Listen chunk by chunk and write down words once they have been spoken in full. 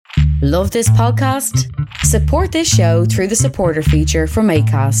Love this podcast? Support this show through the supporter feature from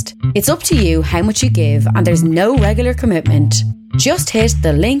Acast. It's up to you how much you give and there's no regular commitment. Just hit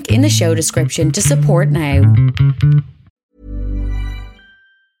the link in the show description to support now.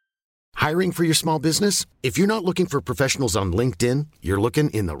 Hiring for your small business? If you're not looking for professionals on LinkedIn, you're looking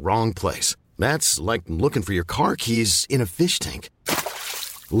in the wrong place. That's like looking for your car keys in a fish tank.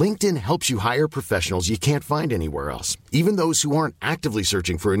 LinkedIn helps you hire professionals you can't find anywhere else, even those who aren't actively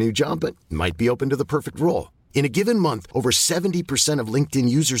searching for a new job but might be open to the perfect role. In a given month, over 70% of LinkedIn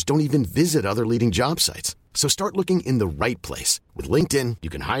users don't even visit other leading job sites. So start looking in the right place. With LinkedIn, you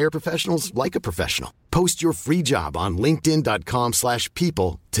can hire professionals like a professional. Post your free job on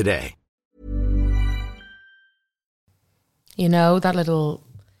linkedin.com/people today. You know, that little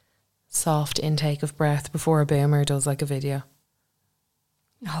soft intake of breath before a boomer does like a video.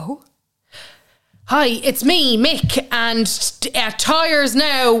 No. Hi, it's me, Mick, and Tyres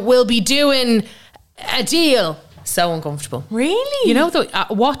Now will be doing a deal. So uncomfortable. Really? You know,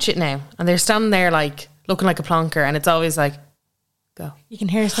 watch it now. And they're standing there like, looking like a plonker, and it's always like, go. You can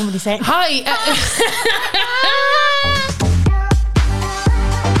hear somebody say, hi.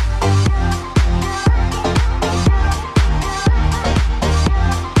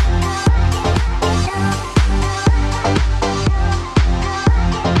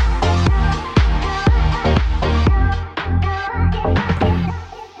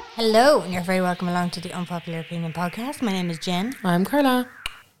 Hello, and you're very welcome along to the Unpopular Opinion podcast. My name is Jen. I'm Carla.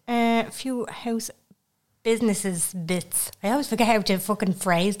 A few house businesses bits. I always forget how to fucking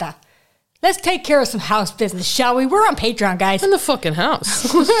phrase that. Let's take care of some house business, shall we? We're on Patreon, guys. In the fucking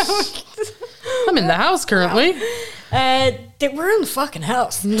house. I'm in the house currently. We're in the fucking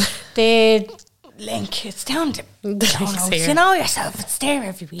house. The link, it's down to you know yourself. It's there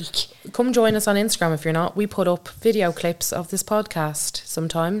every week. Come join us on Instagram if you're not. We put up video clips of this podcast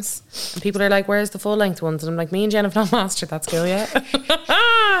sometimes, and people are like, where's the full length ones? And I'm like, me and Jen have not mastered that skill yet.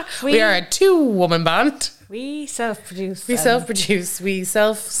 we are a 2-woman band. We self-produce. We self-produce. We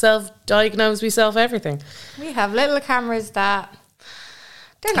self-diagnose. We self-everything. We have little cameras that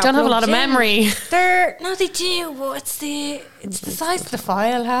don't have a lot of memory. No, they do. But it's the size of the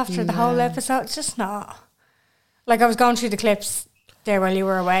file after the whole episode. It's just not. Like, I was going through the clips there while you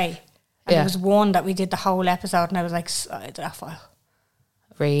were away, and there was one that we did the whole episode, and I was like, that file.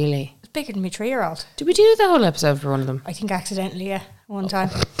 Really? It's bigger than my 3-year-old. Did we do the whole episode for one of them? I think accidentally, yeah, one time.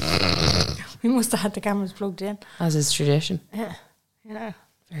 We must have had the cameras plugged in. As is tradition. Yeah, you know.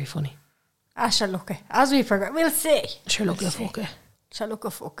 Very funny. Sure, look it. As we progress, we'll see. Sure, look it, fuck it. Sure, look it,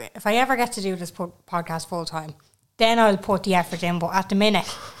 fuck it. If I ever get to do this podcast full time, then I'll put the effort in. But at the minute,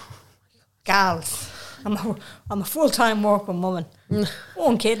 gals, I'm a full-time working woman.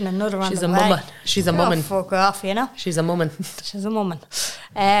 One kid and another on the way. She's a mummin. Fuck off, you know. She's a mummin. She's a mummin.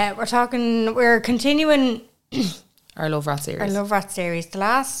 We're continuing our Love Rat series. Our Love Rat series. The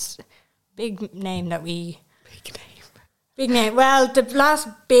last big name. Well, the last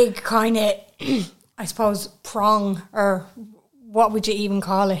big kind of, I suppose, prong, or what would you even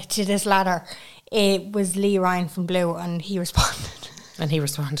call it, to this ladder, it was Lee Ryan from Blue, and he responded.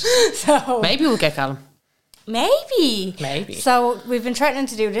 So maybe we'll get Calum. Maybe. So we've been threatening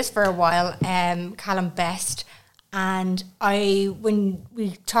to do this for a while, Calum Best, and when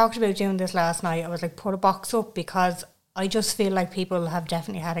we talked about doing this last night, I was like, put a box up, because I just feel like people have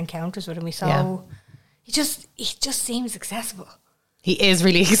definitely had encounters with him. He just seems accessible. He is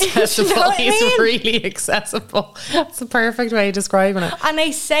really accessible. You know what He's I mean? really accessible. That's the perfect way of describing it. And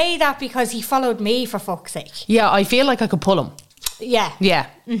I say that because he followed me, for fuck's sake. Yeah, I feel like I could pull him. Yeah. Yeah.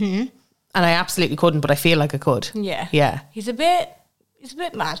 Mm-hmm. And I absolutely couldn't, but I feel like I could. Yeah. Yeah. He's a bit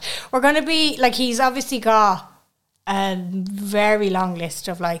mad. We're going to be, like, he's obviously got a very long list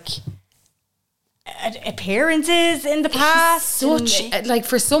of, like, appearances in the past. Like,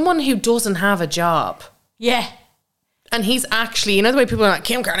 for someone who doesn't have a job. Yeah. And he's actually, you know the way people are like,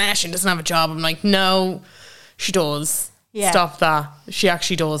 Kim Kardashian doesn't have a job. I'm like, no, she does. Yeah. Stop that. She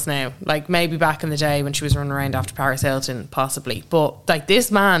actually does now. Like, maybe back in the day when she was running around after Paris Hilton, possibly. But, like,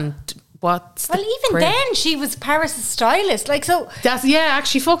 this man, then she was Paris' stylist. Like, so.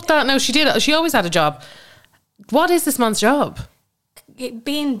 Actually, fuck that. No, she did. She always had a job. What is this man's job?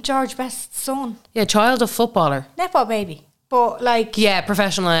 Being George Best's son. Yeah, child of footballer. Nepo baby. But, like. Yeah,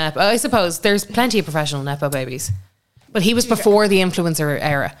 professional Nepo. I suppose there's plenty of professional Nepo babies. But he was before the influencer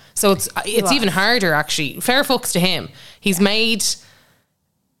era. So it's even harder, actually. Fair fucks to him. He's made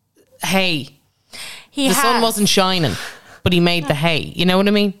hay. The sun wasn't shining, but he made the hay. You know what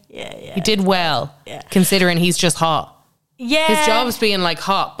I mean? Yeah. He did well, considering he's just hot. Yeah. His job is being like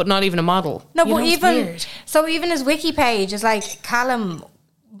hot, but not even a model. No, but even his wiki page is like Calum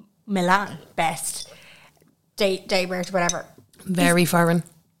Milan best Daybird, whatever. Very foreign.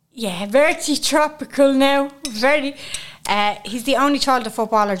 Yeah, very tropical now. Very. He's the only child of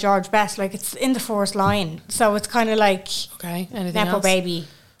footballer George Best. Like, it's in the first line, so it's kind of like Okay, anything Nepo else? baby.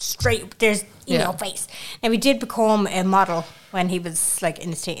 Straight. There's no face. Now, he did become a model when he was like in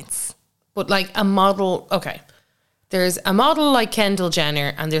his teens. But like a model, okay. There's a model like Kendall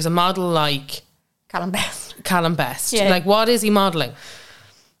Jenner, and there's a model like Calum Best. Callum Best. Yeah. Like, what is he modelling?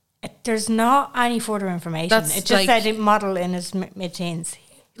 There's not any further information. That's It just like- said he model in his mid-teens.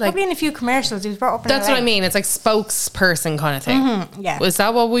 Like- Probably in a few commercials. He was brought up in That's LA. what I mean. It's like spokesperson kind of thing. yeah. Is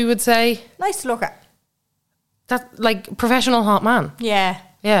that what we would say? Nice to look at. That like professional hot man. Yeah.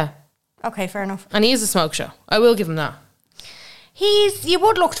 Yeah. Okay, fair enough. And he is a smoke show. I will give him that. You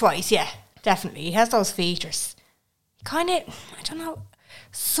would look twice, yeah. Definitely. He has those features. Kind of, I don't know.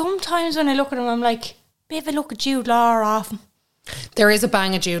 Sometimes when I look at him, I'm like, bit of a look at Jude Law off him. There is a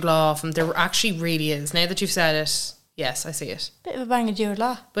bang of Jude Law off him. There actually really is. Now that you've said it, yes, I see it. Bit of a bang of Jude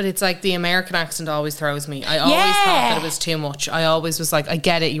Law. But it's like the American accent always throws me. I always thought that it was too much. I always was like, I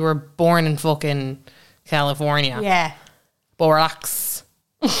get it. You were born in fucking California. Yeah. But relax.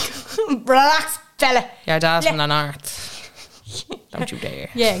 Relax, fella. Your dad's from the north. Don't you dare.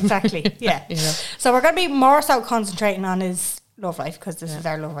 Yeah, exactly. Yeah. You know? So we're going to be more so concentrating on his love life because this is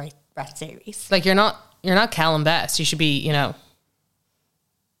our love life series. Like, you're not Callum Best. You should be, you know,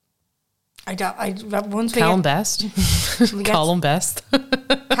 Once we Callum get, Best. we get Callum Best.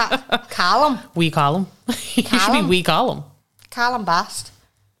 Calum. We call him. You should be Callum? we call him. Calum Bast.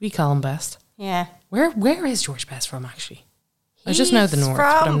 We call him Best. Yeah. Where is George Best from, actually? I just know the He's north,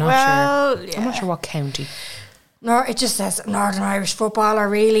 but I'm not sure. yeah. I'm not sure what county. No, it just says Northern Irish footballer,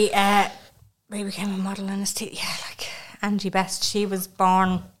 really. He became a model in his teeth. Yeah, like Angie Best. She was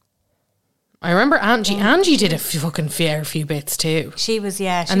born. I remember Angie. Angie did a fucking fair few bits too. She was,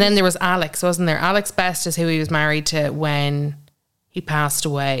 yeah. And then there was Alex, wasn't there? Alex Best is who he was married to when he passed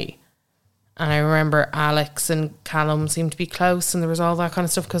away. And I remember Alex and Calum seemed to be close, and there was all that kind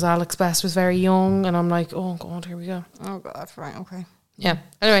of stuff because Alex Best was very young. And I'm like, oh God, here we go. Oh God, right, okay. Yeah.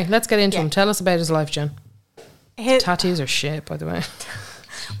 Anyway, let's get into Yeah. him. Tell us about his life, Jen. Tattoos are shit, by the way.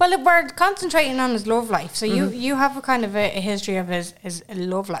 Well, we're concentrating on his love life. So you have a kind of a history of his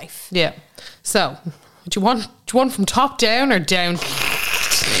love life. Yeah. So, do you want from top down or down?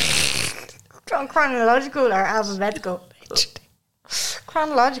 Chronological or alphabetical?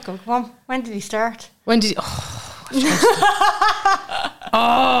 Chronological. Come on. When did he start? When did he...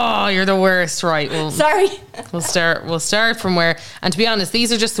 Oh, you're the worst. Right. Well, Sorry. We'll start from where, and to be honest,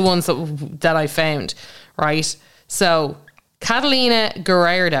 these are just the ones that I found, right? So, Catalina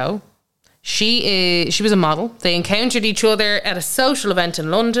Guerrero, she was a model. They encountered each other at a social event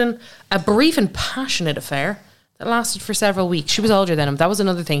in London, a brief and passionate affair that lasted for several weeks. She was older than him. That was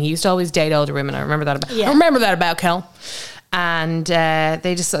another thing. He used to always date older women. I remember that about. Yeah. I remember that about Kel. And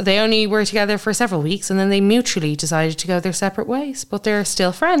they only were together for several weeks, and then they mutually decided to go their separate ways. But they're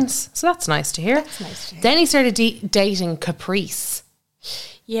still friends, so that's nice to hear. That's nice to hear. Then he started dating Caprice.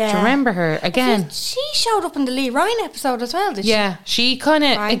 Yeah. Do you remember her again? She showed up in the Lee Ryan episode as well, did she? Yeah, she kind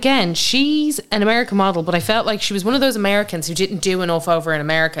of, Right. again, she's an American model, but I felt like she was one of those Americans who didn't do enough over in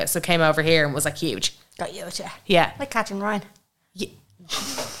America, so came over here and was like huge. Got you, yeah. Yeah. Like Catherine Ryan. Yeah.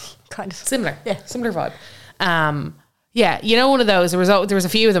 Kind of. Similar. Yeah. Similar vibe. Yeah, you know, one of those, there was a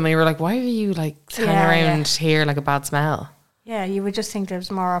few of them and you were like, why are you like hanging around here like a bad smell? Yeah, you would just think there's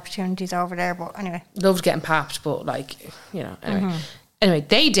more opportunities over there, but anyway. Loved getting papped, but like, you know, anyway. Anyway,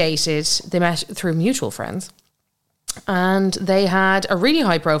 they met through mutual friends, and they had a really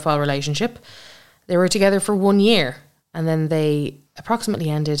high profile relationship. They were together for 1 year, and then they approximately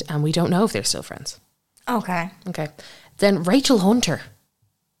ended, and we don't know if they're still friends. Okay. Okay. Then Rachel Hunter.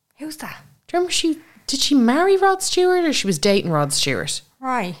 Who's that? Do you remember did she marry Rod Stewart, or she was dating Rod Stewart?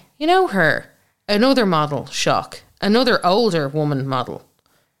 Right. You know her. Another model, shock. Another older woman model.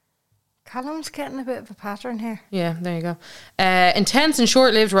 Callum's getting a bit of a pattern here. Yeah, there you go. Intense and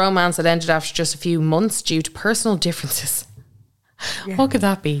short-lived romance that ended after just a few months due to personal differences. Yeah. What could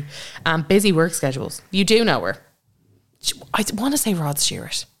that be? Busy work schedules. You do know her. I want to say Rod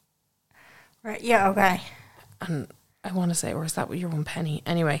Stewart. Right, yeah, okay. And I want to say, or is that what your one penny?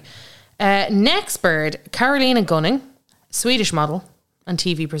 Anyway. Next bird, Carolina Gunning, Swedish model and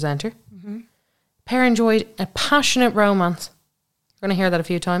TV presenter. Pair enjoyed a passionate romance. You're going to hear that a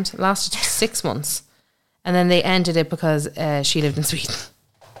few times. It lasted 6 months. And then they ended it because she lived in Sweden.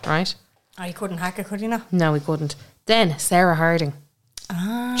 Right? Oh, you couldn't hack it, could you not? No, we couldn't. Then Sarah Harding. Do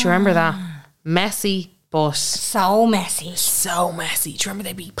you remember that? Messy, but So messy. so messy. Do you remember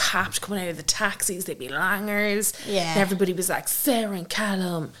they'd be papped coming out of the taxis? They'd be langers. Yeah. And everybody was like, Sarah and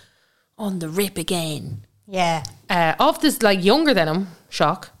Calum. on the rip again. Yeah. Of this, like, younger than him,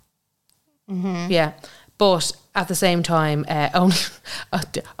 shock. Yeah. But at the same time,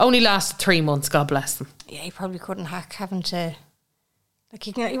 only lasted 3 months, God bless them. Yeah, he probably couldn't hack having to... Like,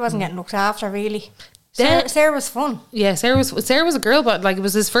 he wasn't getting looked after, really. Then- Sarah was fun. Yeah, Sarah was a girl, but like it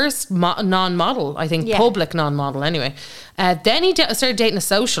was his first non-model, I think, public non-model anyway. Then he started dating a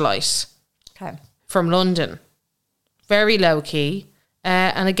socialite from London. Very low-key.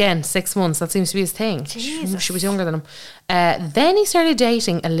 And again, 6 months, that seems to be his thing. Jesus. She was younger than him. Then he started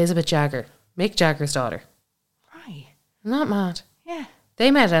dating Elizabeth Jagger, Mick Jagger's daughter. Right. Isn't that mad? Yeah.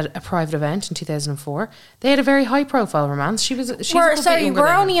 They met at a private event in 2004. They had a very high-profile romance. She's a good bit younger we're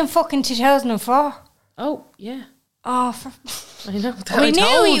than only him. in fucking 2004. Oh, yeah. Oh, I know. we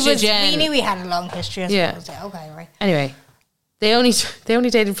knew he was. Jen. We knew he had a long history. I suppose. Yeah. Okay, right. Anyway, they only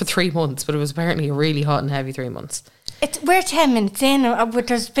dated for 3 months, but it was apparently a really hot and heavy 3 months. We're 10 minutes in, but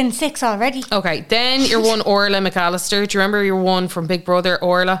there's been 6 already. Okay, then your one Orla McAllister. Do you remember your one from Big Brother,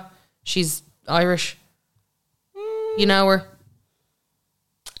 Orla? She's Irish. You know her?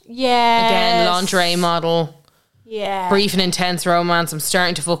 Yeah. Again, lingerie model. Yeah. Brief and intense romance. I'm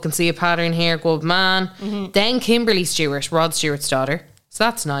starting to fucking see a pattern here. Good man. Then Kimberly Stewart, Rod Stewart's daughter. So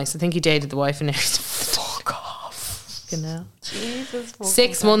that's nice. I think he dated the wife in it. Fuck off. You know. Jesus.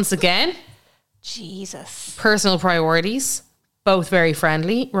 6 months again. Jesus. Personal priorities. Both very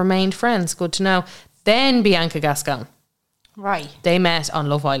friendly. Remained friends. Good to know. Then Bianca Gascon. Right. They met on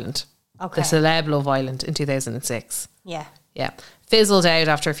Love Island. Okay. The celeb Love Island in 2006. Yeah. Yeah. Fizzled out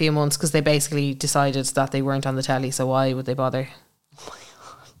after a few months because they basically decided that they weren't on the telly, so why would they bother? Oh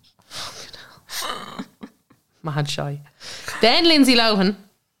my God. Mad shy. Then Lindsay Lohan.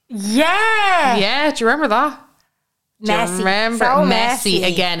 Yeah. Yeah, do you remember that? Messy. Do you remember? So messy.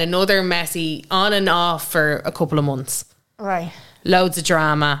 messy. Again, another messy on and off for a couple of months. Right. Loads of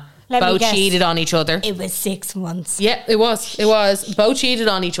drama. Let me Both guess. cheated on each other. It was 6 months. Yeah, it was. It was. Both cheated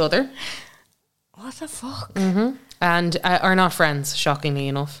on each other. What the fuck? And are not friends, shockingly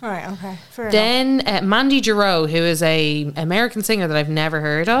enough. Right, okay. Fair enough. Then Mandy Giroux, who is a American singer that I've never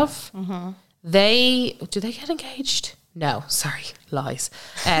heard of. Do they get engaged? No, sorry, lies.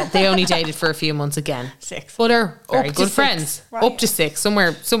 They only dated for a few months again. 6. But are very Up to good 6. friends. Right. Up to 6,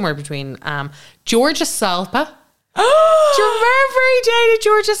 somewhere between. Georgia Salpa. Do you remember he dated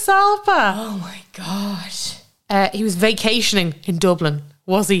Georgia Salpa? Oh my gosh. He was vacationing in Dublin.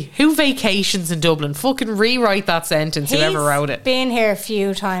 Was he? Who vacations in Dublin? Fucking rewrite that sentence, whoever wrote it. Been here a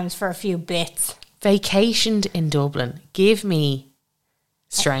few times for a few bits. Vacationed in Dublin. Give me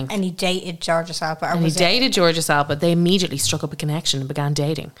strength. And he dated Georgia Salpa. And he dated Georgia Salpa. They immediately struck up a connection and began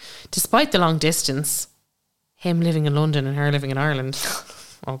dating. Despite the long distance, him living in London and her living in Ireland.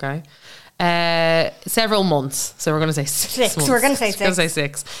 Okay. Several months. So we're going to say 6 months. We're going to say 6. We're going to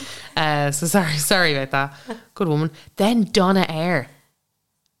say 6. So sorry about that. Good woman. Then Donna Eyre.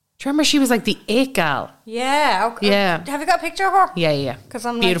 Do you remember she was like the it gal? Yeah. Okay. Yeah. Have you got a picture of her? Yeah. 'Cause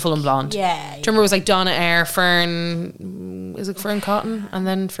I'm beautiful like, and blonde. yeah. Do you remember it was like Donna Eyre, Fern? Is it Fern Cotton and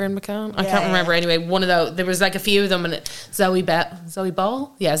then Fern McCann? I can't remember. Anyway, one of those. There was like a few of them, and Zoe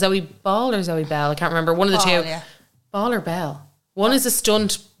Ball. Yeah, Zoe Ball or Zoe Bell. I can't remember. One of the two. Yeah. Ball or Bell. One is a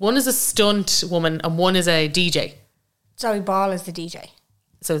stunt. One is a stunt woman, and one is a DJ. Zoe Ball is the DJ.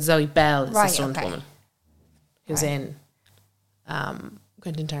 So Zoe Bell is Right, the stunt okay. woman who's in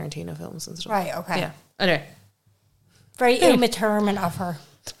Quentin Tarantino films and stuff. Right, okay. Yeah. Anyway, Very immature of her.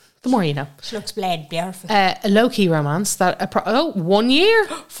 the more you know. She looks bled, beautiful. A low-key romance that 1 year.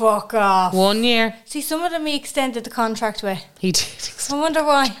 Fuck off. 1 year. See, some of them he extended the contract with. He did. I wonder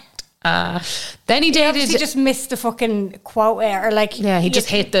why. Then he dated. He just missed the fucking quote or like. Yeah, he just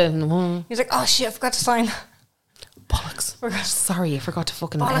hit the He was like, oh shit, I forgot to sign. bollocks. Sorry, I forgot to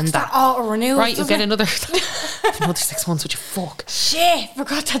fucking end Bollocks, that that. auto renews. Right, you'll get another 6 months. Would you fuck? Shit,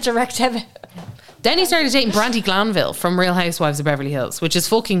 forgot that direct debit. Then he started dating Brandy Glanville from Real Housewives of Beverly Hills, which is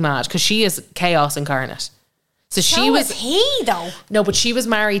fucking mad because she is chaos incarnate. So she How was was he though? no, but she was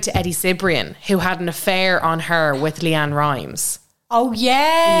married to Eddie Cibrian, who had an affair on her with Leanne Rimes. Oh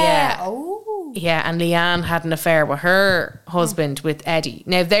yeah. Yeah. Oh. Yeah, and Leanne had an affair with her husband with Eddie.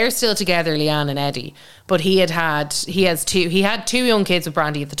 Now they're still together, Leanne and Eddie, but he had two young kids with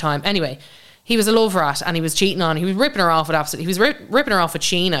Brandy at the time. Anyway, he was a love rat and he was cheating on. He was ripping her off with absolutely. He was ripping her off with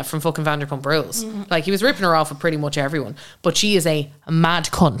Sheena from fucking Vanderpump Rules. Like he was ripping her off with pretty much everyone. But she is a mad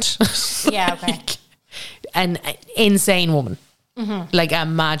cunt. Yeah. Okay. An insane woman. Like a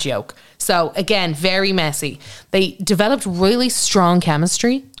mad joke. So again, very messy. They developed really strong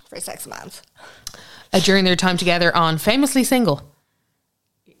chemistry For 6 months. during their time together on Famously Single.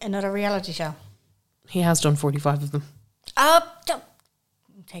 Another reality show. He has done 45 of them.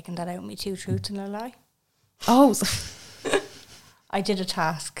 taking that out of me 2 truths and a lie. Oh, I did a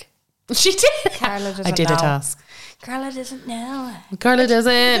task. she did. Carla doesn't I did know. a task. Carla doesn't know. Carla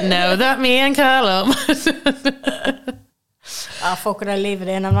doesn't know that me and Calum. Oh, fuck it, I'll leave it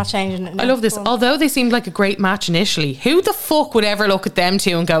in. I'm not changing it now. I love this. Although they seemed like a great match initially, who the fuck would ever look at them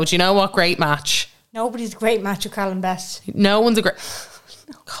two and go, do you know what, great match? Nobody's a great match with Calum Best. No one's a great...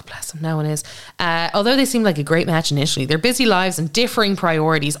 God bless them, no one is. Although they seemed like a great match initially, their busy lives and differing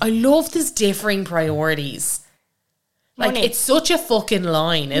priorities. I love this differing priorities. Like, Money. it's such a fucking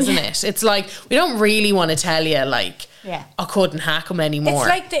line, isn't it? It's like, we don't really want to tell you, like, I couldn't hack them anymore. It's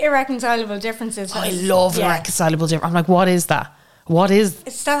like the irreconcilable differences. I love irreconcilable difference. I'm like, what is that? What is...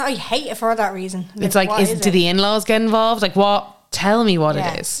 It's that I hate it for that reason. It's like, do the in-laws get involved? Like, what? Tell me what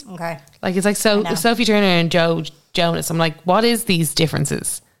it is. Okay. Like, it's like Sophie Turner and Joe Jonas. I'm like, what is these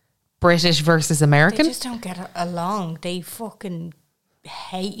differences? British versus American? They just don't get along. They fucking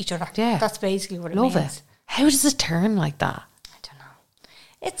hate each other. Yeah. That's basically what it Love means. it. How does it turn like that? I don't know.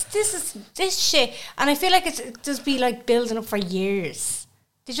 It's this shit, and I feel like it's just be like building up for years.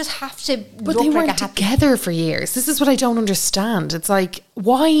 They just have to. But look they like weren't a happy. together for years. This is what I don't understand. It's like,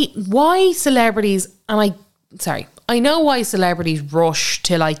 why celebrities, I know why celebrities rush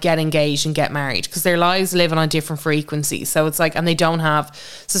to like get engaged and get married, because their lives living on different frequencies. So it's like, and they don't have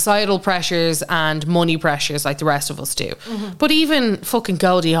societal pressures and money pressures like the rest of us do. Mm-hmm. But even fucking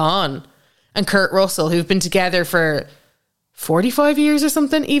Goldie Hawn and Kurt Russell, who've been together for 45 years or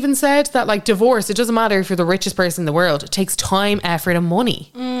something, even said that like divorce, it doesn't matter if you're the richest person in the world, it takes time, effort and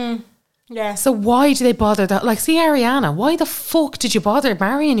money. Yeah. So why do they bother that? Like, see Ariana, why the fuck did you bother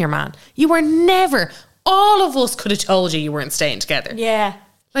marrying your man? You were never... All of us could have told you weren't staying together. Yeah.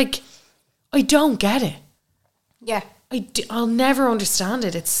 Like, I don't get it. Yeah. I'll never understand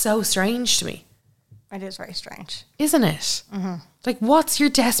it. It's so strange to me. It is very strange. Isn't it? Mm-hmm. Like, what's your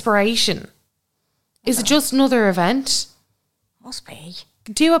desperation? Is it just another event? Must be.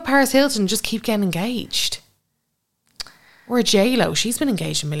 Do a Paris Hilton, just keep getting engaged. Or a J-Lo. She's been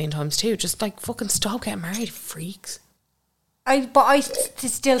engaged a million times too. Just like, fucking stop getting married, freaks. But I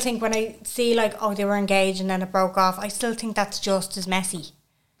still think when I see like, oh, they were engaged and then it broke off, I still think that's just as messy.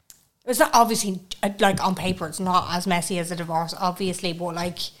 It's not obviously, like on paper, it's not as messy as a divorce, obviously, but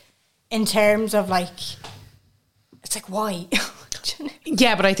like in terms of like, it's like, why?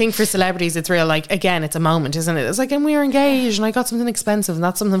 Yeah, but I think for celebrities, it's real, like, again, it's a moment, isn't it? It's like, and we were engaged and I got something expensive, and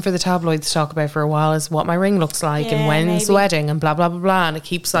that's something for the tabloids to talk about for a while, is what my ring looks like and when's the wedding and blah, blah, blah, blah. And it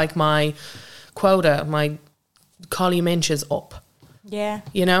keeps like my quota, my column inches up. Yeah.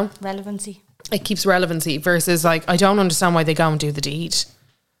 You know? Relevancy. It keeps relevancy versus like, I don't understand why they go and do the deed.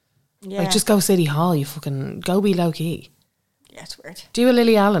 Yeah. Like, just go City Hall, you fucking, go be low key. Yeah, it's weird. Do a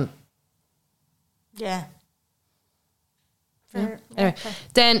Lily Allen. Yeah. Anyway,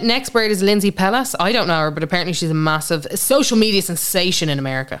 then next bird is Lindsay Pellas. I don't know her, but apparently she's a massive social media sensation in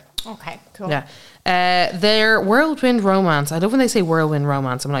America. Okay, cool. Yeah. Their whirlwind romance. I love when they say whirlwind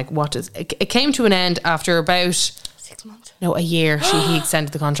romance. I'm like, what is it? Came to an end after about 6 months. No, a year. He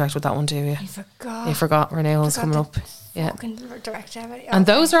extended the contract with that one too. Yeah. I forgot renewal is coming up. Yeah. Direct debit. And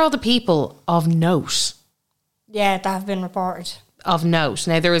those are all the people of note. Yeah, that have been reported. Of note.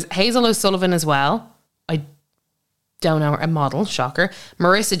 Now there was Hazel O'Sullivan as well. I don't know her, a model, shocker.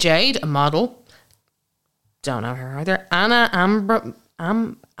 Marissa Jade, a model. Don't know her either. Anna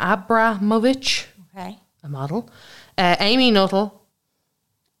Abramovich, okay, a model. Amy Nuttall.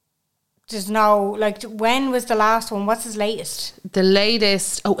 There's no, like, when was the last one? What's his latest? The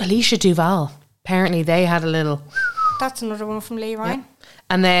latest, Alicia Duval. Apparently they had a little... That's another one from Lee Ryan. Yeah.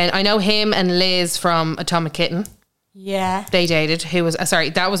 And then I know him and Liz from Atomic Kitten. Yeah. They dated. Who was,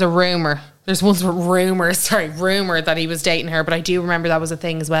 that was a rumour. There's one rumour that he was dating her, but I do remember that was a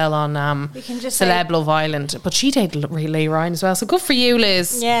thing as well on we can just Celeb Love Island. But she dated Lee Ryan as well, so good for you,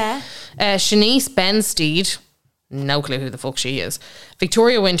 Liz. Yeah. Shanice Benstead, no clue who the fuck she is.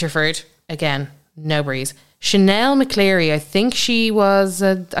 Victoria Winterford, again, no breeze. Chanel McCleary, I think she was,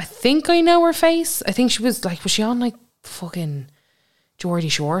 I think I know her face. I think she was like, was she on like fucking Geordie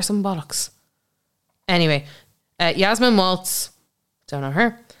Shore or some bollocks? Anyway, Yasmin Waltz, don't know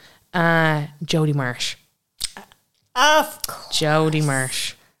her. Jodie Marsh. Of course. Jodie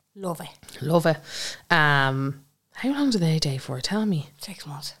Marsh. Love it. Love it. How long did they date for? Tell me. 6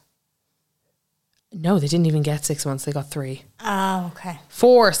 months. No, they didn't even get 6 months. They got 3. Oh, okay.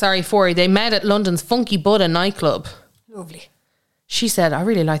 4. They met at London's Funky Buddha nightclub. Lovely. She said, I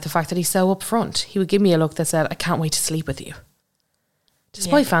really like the fact that he's so upfront. He would give me a look that said, I can't wait to sleep with you.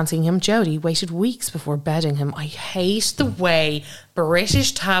 Despite fancying him, Jodie waited weeks before bedding him. I hate the way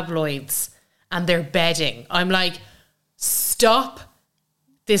British tabloids and their bedding. I'm like, stop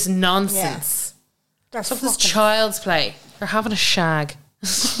this nonsense. They're Stop this fucking- child's play. They're having a shag.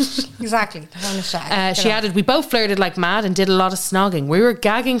 Exactly. They're having a shag. She added, we both flirted like mad and did a lot of snogging. We were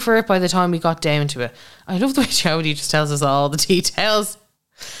gagging for it by the time we got down to it. I love the way Jodie just tells us all the details.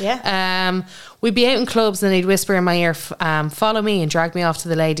 Yeah. We'd be out in clubs and they'd whisper in my ear, follow me, and drag me off to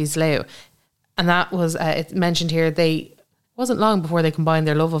the ladies' loo. And that was, it mentioned here, wasn't long before they combined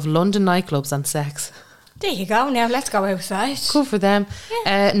their love of London nightclubs and sex. There you go. Now let's go outside. Good for them.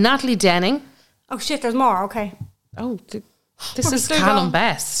 Yeah. Natalie Denning. Oh shit, there's more. Okay. Oh, this is still Calum going.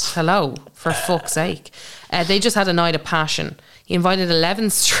 Best. Hello, for fuck's sake. They just had a night of passion. He invited 11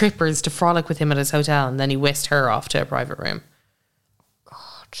 strippers to frolic with him at his hotel, and then he whisked her off to a private room.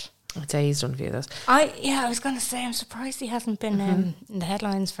 God. I'd say he's done a few of those. I was going to say, I'm surprised he hasn't been in the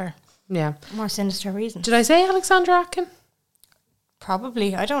headlines for more sinister reasons. Did I say Alexandra Atkin?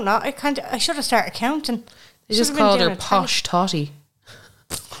 Probably. I don't know. I should have started counting. They just called her Posh Totty.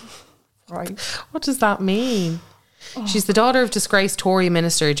 Right. What does that mean? Oh. She's the daughter of disgraced Tory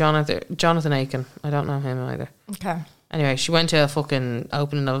minister Jonathan Aiken. I don't know him either. Okay. Anyway, she went to a fucking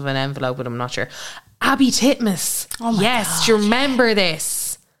opening of an envelope with him, I'm not sure. Abby Titmus. Oh my yes, God. do you remember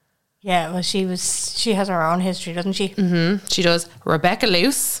this? Yeah, well, she has her own history, doesn't she? Mm-hmm. She does. Rebecca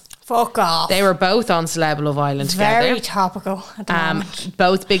Luce. Fuck off. They were both on Celeb Love Island together. Very topical at the moment.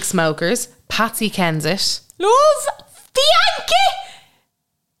 Both big smokers. Patsy Kensit. Love Bianchi.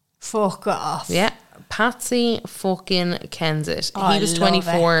 Fuck off. Yeah. Patsy fucking Kensit. Oh, he was I love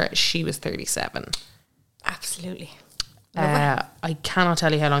 24. She was 37. Absolutely. I cannot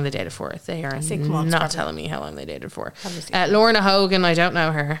tell you how long they dated for. They are 6 months, not probably. telling me how long they dated for. Probably Lorna Hogan, I don't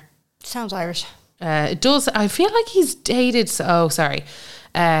know her. Sounds Irish. It does. I feel like he's dated. Oh, sorry.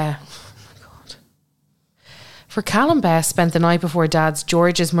 Oh my God. For Calum Best spent the night before Dad's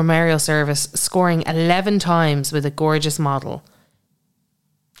George's memorial service, scoring 11 times with a gorgeous model.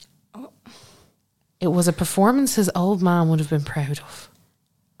 Oh. It was a performance his old man would have been proud of.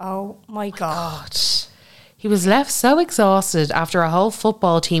 Oh my God. He was left so exhausted after a whole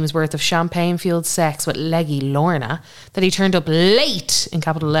football team's worth of champagne-fueled sex with leggy Lorna that he turned up late, in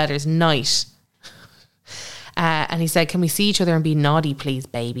capital letters, night. And he said, can we see each other and be naughty, please,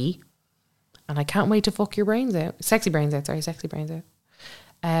 baby? And I can't wait to fuck your brains out. Sexy brains out.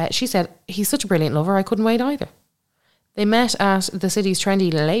 She said, he's such a brilliant lover, I couldn't wait either. They met at the city's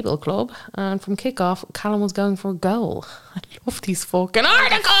trendy label club, and from kick-off, Calum was going for a goal. I love these fucking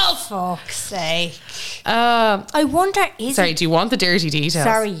articles! Fuck's sake. I wonder, Sorry, do you want the dirty details?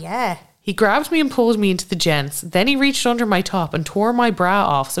 Sorry, yeah. He grabbed me and pulled me into the gents. Then he reached under my top and tore my bra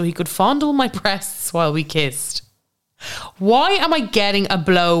off so he could fondle my breasts while we kissed. Why am I getting a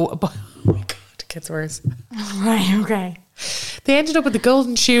blow? Oh my God, it gets worse. Right, okay. They ended up at the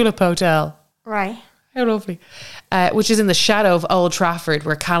Golden Tulip Hotel. Right. How lovely. Which is in the shadow of Old Trafford,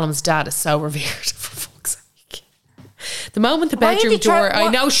 where Callum's dad is so revered, for fuck's sake. The moment the bedroom door... I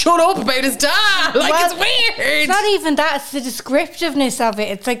know, shut up about his dad. Like, it's weird. It's not even that. It's the descriptiveness of it.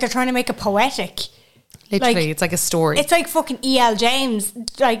 It's like they're trying to make it poetic. Literally, it's like a story. It's like fucking E.L. James,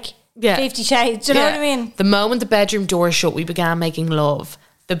 like 50 Shades. Do you know what I mean? The moment the bedroom door shut, we began making love.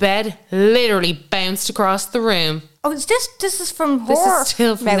 The bed literally bounced across the room. Oh, this is from horror. This is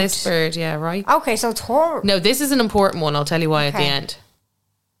still from this bird, yeah, right? Okay, so it's horror. No, this is an important one. I'll tell you why at the Okay. end.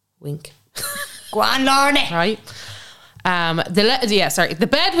 Wink. Go on, Lorna. Right? The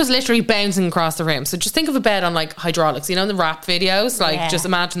bed was literally bouncing across the room. So just think of a bed on like hydraulics. You know, in the rap videos? Like, Yeah. just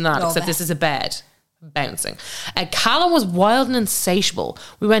imagine that, Love except it. this is a bed bouncing. Calum was wild and insatiable.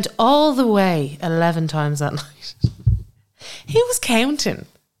 We went all the way 11 times that night. Who was counting?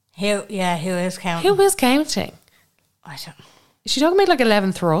 Who is counting? Who is counting? I don't know. Is she talking about like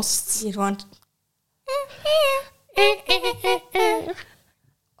 11 thrusts? You'd want...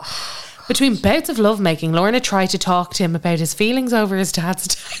 Between bouts of lovemaking, Lorna tried to talk to him about his feelings over his dad's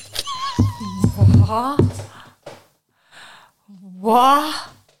death. What?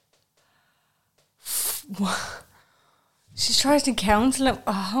 She's trying to counsel him.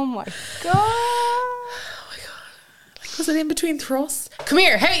 Oh my God. Was it in between thrusts? Come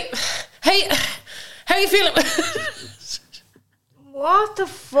here, hey, how you feeling? What the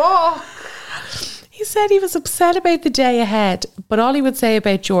fuck? He said he was upset about the day ahead, but all he would say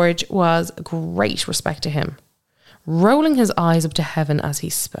about George was great respect to him, rolling his eyes up to heaven as he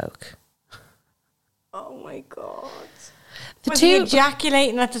spoke. Oh my God. The Was two he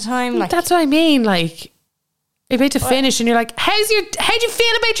ejaculating at the time? Like, that's what I mean. Like, you're about to finish, and you're like, "How do you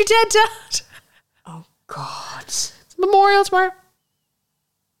feel about your dead dad?" oh God. It's memorial tomorrow.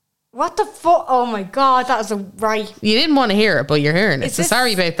 What the fuck? Oh my God, that was a right. You didn't want to hear it, but you're hearing it. Is So this-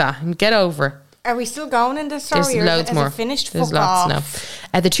 sorry about that. Get over it. Are we still going in this story? There's loads more. It finished? There's Fuck lots off.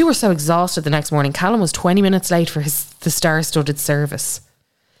 now. The two were so exhausted the next morning. Calum was 20 minutes late for the star-studded service.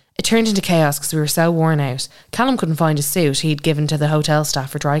 It turned into chaos because we were so worn out. Calum couldn't find his suit he'd given to the hotel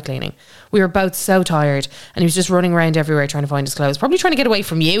staff for dry cleaning. We were both so tired, and he was just running around everywhere trying to find his clothes. Probably trying to get away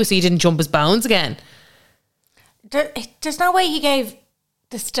from you so he didn't jump his bones again. There's no way he gave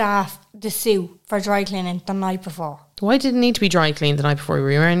the staff the suit for dry cleaning the night before. Why did it need to be dry cleaned the night before? We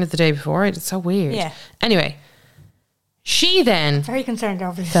were wearing it the day before. It's so weird. Yeah. Anyway, she then Very concerned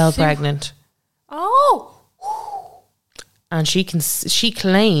over this fell suit. pregnant. Oh. And she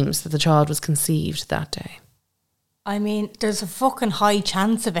claims that the child was conceived that day. I mean, there's a fucking high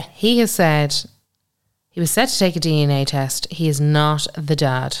chance of it. He has said he was set to take a DNA test. He is not the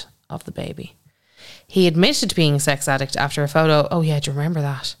dad of the baby. He admitted to being a sex addict after a photo. Oh yeah, do you remember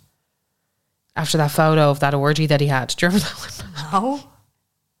that? After that photo of that orgy that he had. Do you remember that one? No.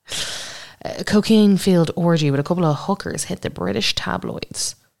 A cocaine-filled orgy with a couple of hookers hit the British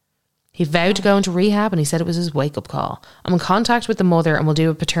tabloids. He vowed to go into rehab and he said it was his wake-up call. I'm in contact with the mother and we'll do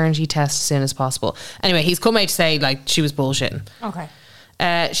a paternity test as soon as possible. Anyway, he's come out to say like she was bullshitting. Okay.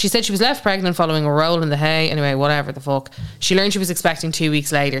 She said she was left pregnant following a roll in the hay. Anyway, whatever the fuck. She learned she was expecting 2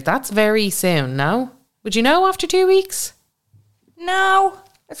 weeks later. That's very soon, no? Would you know after 2 weeks? No.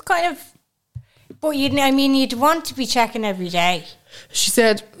 It's kind of... But you'd want to be checking every day. She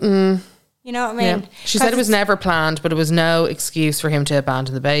said... You know what I mean? Yeah. She said it was never planned, but it was no excuse for him to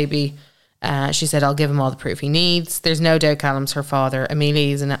abandon the baby. She said, I'll give him all the proof he needs. There's no doubt Calum's her father.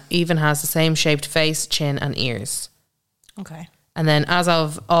 Amelia even has the same shaped face, chin and ears. Okay. And then as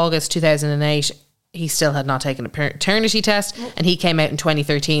of August 2008, he still had not taken a paternity test, and he came out in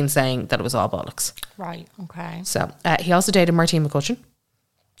 2013 saying that it was all bollocks. Right, okay. So he also dated Martine McCutcheon.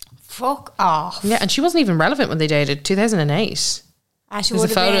 Fuck off. Yeah, and she wasn't even relevant when they dated. 2008. There's a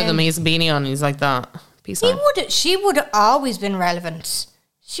photo of them. He has a beanie on and he's like that. Peace out. She would have always been relevant.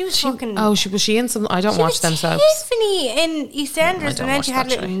 She was fucking... Oh, was she in some... I don't watch them soaps. Tiffany in EastEnders, and then she had a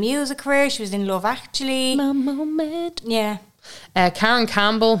little music career. She was in Love Actually. My moment. Yeah. Karen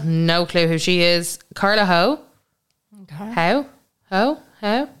Campbell, no clue who she is. Carla Ho. Okay. How?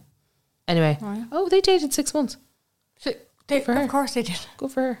 Anyway. Right. Oh, they dated 6 months. Of course they did.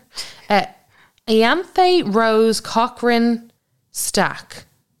 Good for her. Ianthe Rose Cochrane Stack.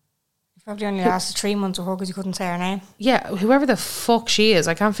 Probably only lasted 3 months with her because you couldn't say her name. Yeah, whoever the fuck she is.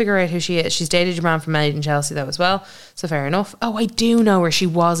 I can't figure out who she is. She's dated your man from Made in Chelsea though as well. So fair enough. Oh, I do know her. She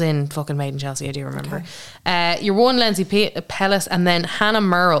was in fucking Made in Chelsea. I do remember. Okay. Your one, Lindsay Pellis, and then Hannah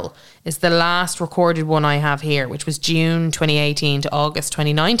Merle is the last recorded one I have here, which was June 2018 to August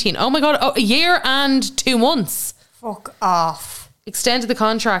 2019. Oh my God. Oh, a year and 2 months. Fuck off. Extended the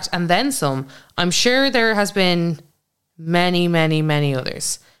contract and then some. I'm sure there has been many, many, many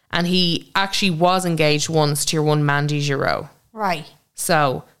others. And he actually was engaged once to your one Mandy Giroux. Right.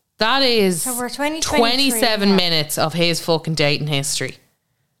 So that is we're 27 minutes of his fucking dating history.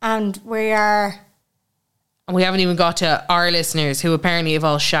 And we haven't even got to our listeners who apparently have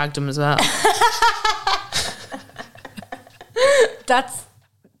all shagged him as well.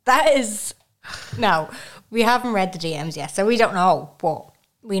 No, we haven't read the DMs yet, so we don't know, but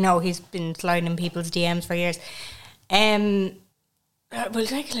we know he's been sliding in people's DMs for years. We'll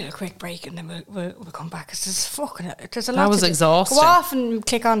take a little quick break and then we'll come back because there's a lot. That was exhausting. Go off and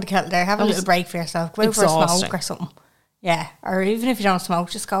click on the kettle there. Have a little break for yourself. Go out for a smoke or something. Yeah, or even if you don't smoke,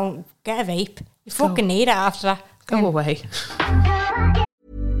 just go and get a vape. You fucking need it after that. Go away.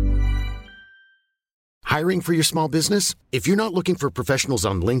 Hiring for your small business? If you're not looking for professionals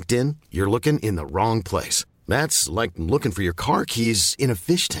on LinkedIn, you're looking in the wrong place. That's like looking for your car keys in a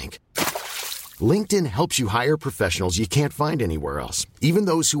fish tank. LinkedIn helps you hire professionals you can't find anywhere else, even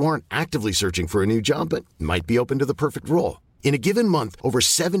those who aren't actively searching for a new job but might be open to the perfect role. In a given month, over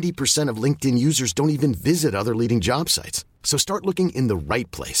 70% of LinkedIn users don't even visit other leading job sites. So start looking in the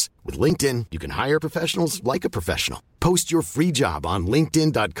right place. With LinkedIn, you can hire professionals like a professional. Post your free job on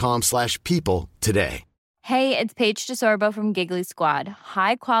linkedin.com/people today. Hey, it's Paige DeSorbo from Giggly Squad.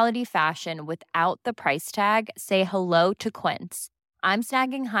 High quality fashion without the price tag. Say hello to Quince. I'm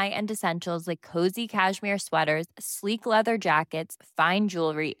snagging high-end essentials like cozy cashmere sweaters, sleek leather jackets, fine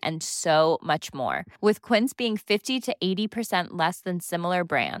jewelry, and so much more. With Quince being 50 to 80% less than similar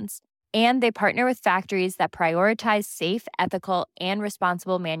brands. And they partner with factories that prioritize safe, ethical, and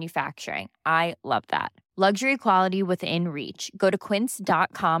responsible manufacturing. I love that. Luxury quality within reach. Go to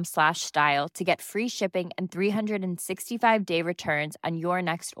quince.com/style to get free shipping and 365-day returns on your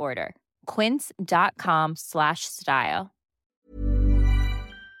next order. Quince.com/style.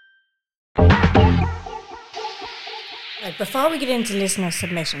 Right, before we get into listener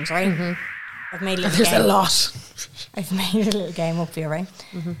submissions, right? Mm-hmm. I've made a little There's game. a lot. I've made a little game up for you, right?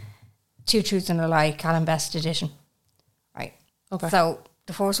 Mm-hmm. 2 truths and a lie, Calum Best edition. Right. Okay. So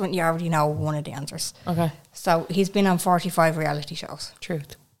the first one, you already know one of the answers. Okay. So he's been on 45 reality shows.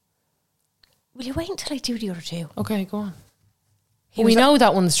 Truth. Will you wait until I do the other two? Okay, go on. He We was- know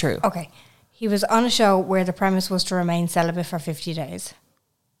that one's true. Okay. He was on a show where the premise was to remain celibate for 50 days.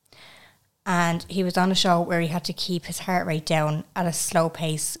 And he was on a show where he had to keep his heart rate down at a slow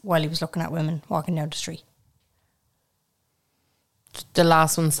pace while he was looking at women walking down the street. The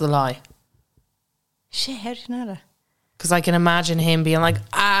last one's the lie. Shit, how did you know that? Because I can imagine him being like,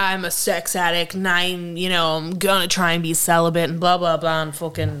 I'm a sex addict and I'm going to try and be celibate and blah, blah, blah and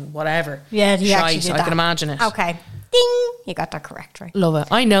fucking whatever. Yeah, he actually Shite, did I that. can imagine it. Okay. Ding! You got that correct, right? Love it.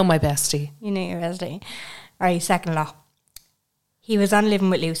 I know my bestie. You know your bestie. Right, second law. He was on Living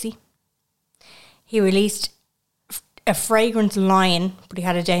with Lucy. He released a fragrance line, but he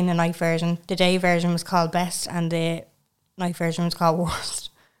had a day and a night version. The day version was called Best and the night version was called Worst.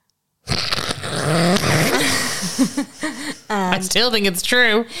 I still think it's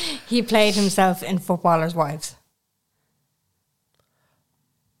true. He played himself in Footballers' Wives.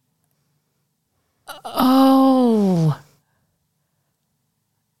 Oh.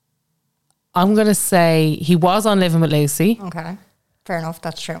 I'm going to say he was on Living with Lucy. Okay. Fair enough,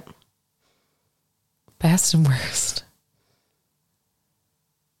 that's true. Best and worst.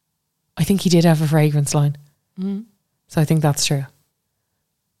 I think he did have a fragrance line. Mm. So I think that's true.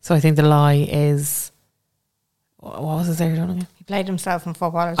 So I think the lie is... What was it there, again? He played himself in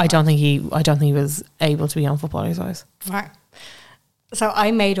Footballers' I Wives. don't think he was able to be on Footballers' Wives. Right. So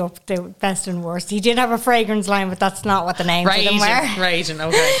I made up the best and worst. He did have a fragrance line, but that's not what the names of them were. Raging,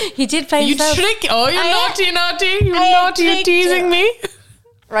 okay. He did play You himself. trick! Oh, you're naughty! You're I naughty! You're tricked teasing you. me.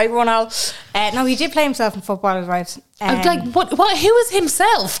 Right, 1-0. No, he did play himself in Footballers' Wives. I'm like, what? Who is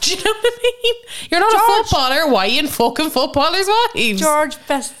himself? Do you know what I mean? You're not George. a footballer. Why are you in fucking Footballers' Wives? George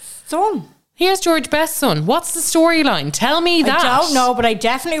Best's son. Here's George Best's son. What's the storyline? Tell me that. I don't know, but I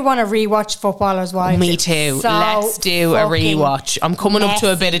definitely want to rewatch Footballers' Wives. Me It's too. so Let's do a fucking rewatch. I'm coming up to a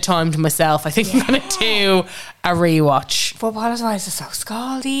messy. bit of time to myself. I think I'm going to do a rewatch. Footballers' Wives is so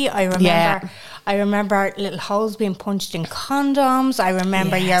scaldy. Yeah. I remember little holes being punched in condoms. I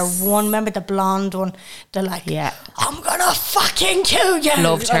remember Yes. your one. Remember the blonde one? They're like, Yeah. I'm gonna fucking kill you.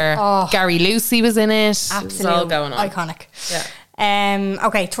 Loved Like, her. oh, Gary Lucy was in it. It was absolutely all going on. iconic. Yeah.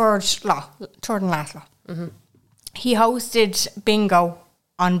 Okay, third and last law. Mm-hmm. He hosted bingo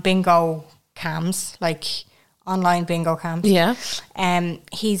on bingo cams, like online bingo cams. Yeah.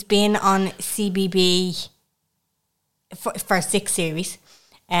 He's been on CBB for 6 series,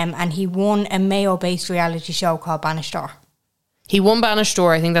 and he won a Mayo-based reality show called Banished Door. He won Banished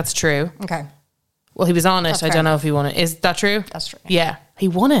Door. I think that's true. Okay, Well, he was on it. That's I fair don't know if he won it. Is that true? that's true. Yeah. He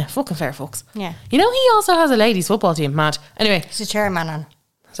won it. Fucking fair fucks. Yeah. You know, he also has a ladies football team. Mad. Anyway. He's a chairman on.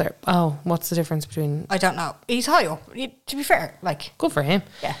 Sorry. Oh, what's the difference between... I don't know. He's high up. To be fair, like, Good for him.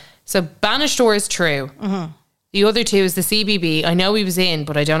 yeah. So Banished Door is true. Mm-hmm. The other two is the CBB. I know he was in,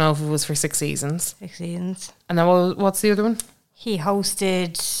 but I don't know if it was for 6 seasons. 6 seasons. And then what's the other one? He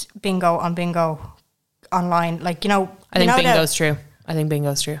hosted bingo on bingo online. Like, I think you know bingo's true. I think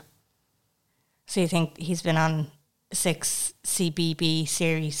bingo's true. So you think he's been on 6 CBB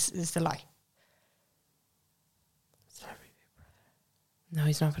series is the lie? No,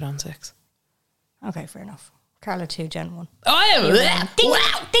 he's not been on 6. Okay, fair enough. Carla 2, Gen 1. Oh, Ding,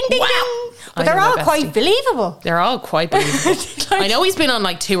 wow. ding, ding, Wow. ding. But I they're know my all bestie. quite believable. They're all quite believable. I know he's been on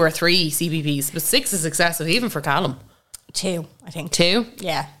like 2 or 3 CBBs, but 6 is excessive, even for Calum. 2, I think. 2?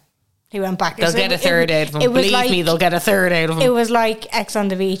 Yeah. He went back. They'll get a third out of him. Believe me, they'll get a third out of It him. was like X on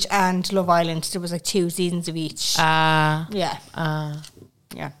the Beach and Love Island. There was like 2 seasons of each. Yeah.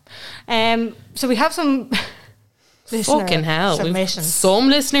 Yeah. So we have some listener Fucking hell. We've submissions. some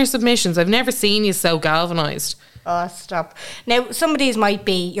listener submissions. I've never seen you so galvanised. Oh, stop. Now, some of these might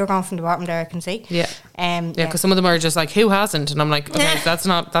be, you're going from the bottom there, I can see. Yeah. Yeah. Yeah, because some of them are just like, who hasn't? And I'm like, okay, that's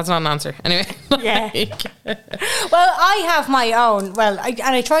not an answer. Anyway. Yeah. Well, I have my own. Well,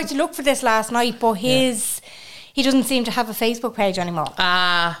 I tried to look for this last night, but he doesn't seem to have a Facebook page anymore.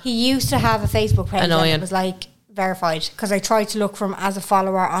 He used to have a Facebook page and Annoying. it was like verified, because I tried to look for him as a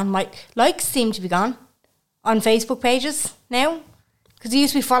follower on my likes seem to be gone on Facebook pages now, because he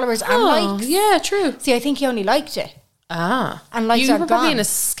used to be followers and likes. Yeah, true. See, I think he only liked it. And And likes you are were probably gone. in a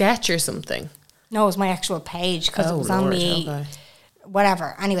sketch or something. No, it was my actual page, because it was on Lord, me. okay.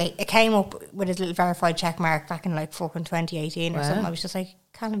 Whatever. Anyway, it came up with his little verified check mark back in like fucking 2018 or something. I was just like,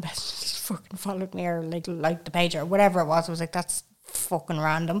 Calum Best just fucking followed me or like liked the page or whatever it was. I was like, that's fucking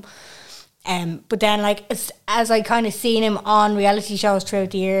random. But then, like, as I kind of seen him on reality shows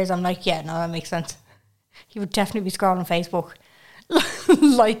throughout the years, I'm like, yeah, no, that makes sense. He would definitely be scrolling Facebook,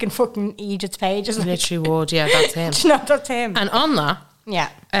 liking fucking Egypt's pages. He literally would, yeah, that's him. Do you know, that's him. And on that,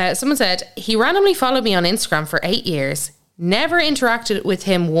 yeah. Someone said, he randomly followed me on Instagram for 8 years, never interacted with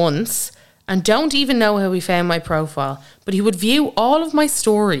him once, and don't even know how he found my profile, but he would view all of my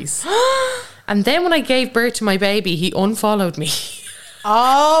stories. And then when I gave birth to my baby, he unfollowed me.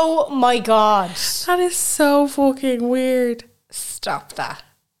 Oh my God. That is so fucking weird. Stop that.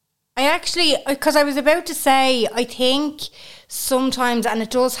 I actually, because I was about to say, I think sometimes, and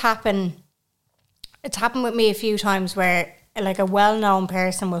it does happen, it's happened with me a few times where like a well-known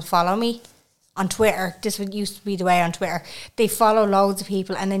person will follow me on Twitter. This used to be the way on Twitter. They follow loads of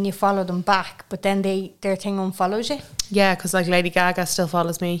people and then you follow them back, but then their thing unfollows you. Yeah, because like Lady Gaga still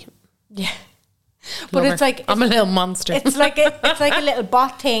follows me. Yeah. But it's like I'm a little monster. It's like a little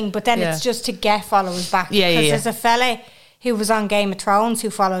bot thing, but then it's just to get followers back. Yeah, because yeah. there's a fella who was on Game of Thrones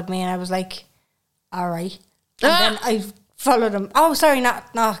who followed me, and I was like, all right. And then I followed him. Oh, sorry,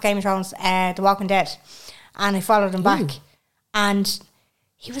 not Game of Thrones. The Walking Dead, and I followed him back, and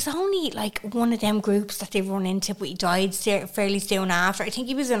he was only like one of them groups that they run into, but he died fairly soon after. I think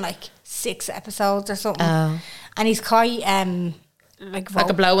he was in like 6 episodes or something, and he's quite like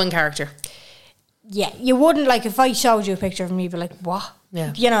a blow-in character. Yeah, you wouldn't, like, if I showed you a picture of him, you'd be like, what?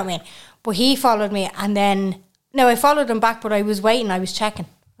 Yeah. You know what I mean? But he followed me, and then, no, I followed him back, but I was waiting, I was checking.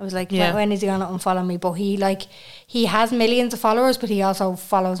 I was like, when is he going to unfollow me? But he has millions of followers, but he also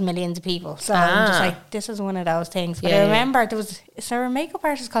follows millions of people. So I'm just like, this is one of those things. But I remember, is there a makeup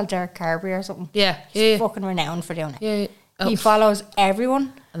artist called Derek Carberry or something? Yeah. He's fucking renowned for doing it. Yeah. Oh. He follows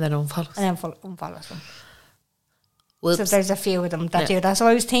everyone. And then unfollows. And then unfollows them. Whoops. So there's a few of them that do that. So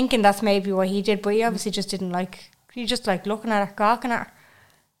I was thinking that's maybe what he did, but he obviously just didn't like. He just like looking at her, gawking at her.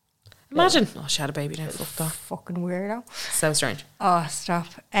 Imagine. Oh, she had a baby now. Fuck that. Fucking weirdo. So strange. Oh, stop.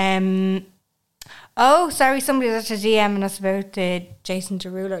 Oh, sorry, somebody that's DMing us about the Jason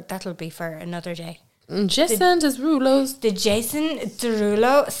Derulo. That'll be for another day. Jason Derulo's. The Jason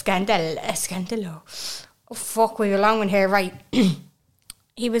Derulo scandalo. Oh, fuck, we have a long one here. Right.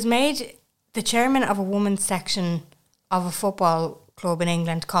 He was made the chairman of a women's section of a football club in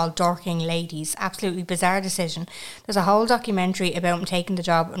England called Dorking Ladies. Absolutely bizarre decision. There's a whole documentary about him taking the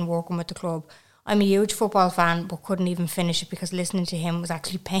job and working with the club. I'm a huge football fan, but couldn't even finish it because listening to him was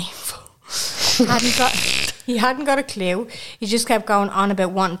actually painful. He hadn't got a clue. He just kept going on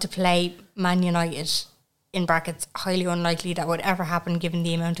about wanting to play Man United, in brackets, highly unlikely that would ever happen given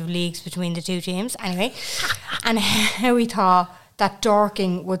the amount of leagues between the two teams. Anyway, and how he thought that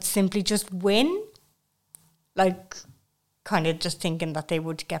Dorking would simply just win, like, kind of just thinking that they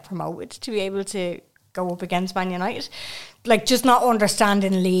would get promoted to be able to go up against Man United, like just not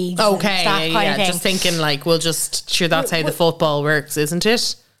understanding leagues. Okay, and that kind of thing. Just thinking like that's how the football works, isn't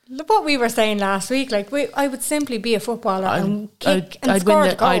it? Look what we were saying last week. Like I would simply be a footballer and kick and score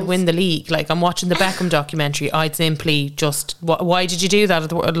the goals. I'd win the league. Like I'm watching the Beckham documentary. I'd simply just why did you do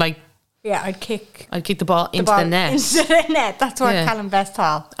that? Like. Yeah, I'd kick the ball into the net. Into the net. That's what Calum Best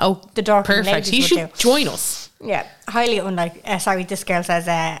thought. Oh, the Dorking perfect. Ladies He should do. join us. Yeah, highly unlikely. Sorry, this girl says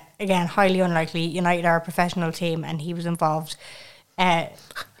again, highly unlikely. United are a professional team, and he was involved.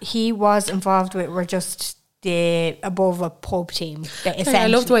 He was involved with. We're just the above a pub team. I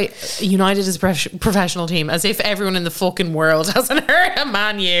love the way United is a professional team, as if everyone in the fucking world hasn't heard of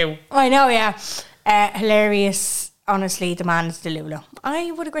Man U. I know, yeah. Hilarious. Honestly, the man is Delulo.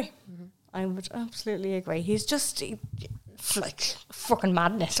 I would agree. I would absolutely agree. He's just like fucking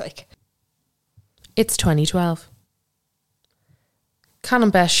madness. Like, it's 2012. Calum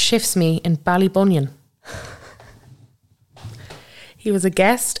Best shifts me in Ballybunion. He was a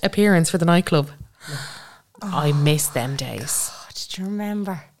guest appearance for the nightclub. I miss them days. God, do you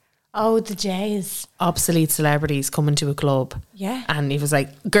remember? Oh, the Jays. Obsolete celebrities coming to a club. Yeah. And he was like,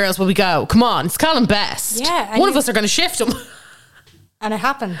 girls, will we go? Come on, it's Calum Best. Yeah. One of us are going to shift him. And it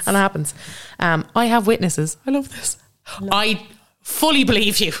happens. I have witnesses. I love this. I fully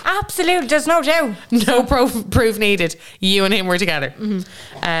believe you. Absolutely. There's no doubt. No proof needed. You and him were together.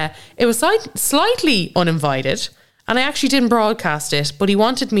 Mm-hmm. It was slightly uninvited, and I actually didn't broadcast it, but he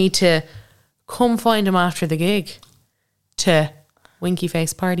wanted me to come find him after the gig to Winky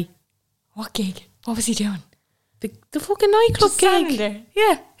Face Party. What gig? What was he doing? The fucking nightclub Just gig. standing there.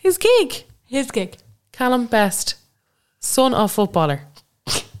 Yeah, his gig. His gig. Calum Best, son of footballer.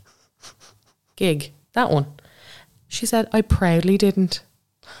 Gig. That one. She said, I proudly didn't.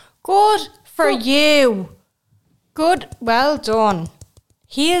 Good for you. Good. Well done.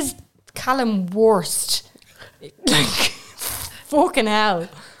 He is Calum worst. Like, fucking hell.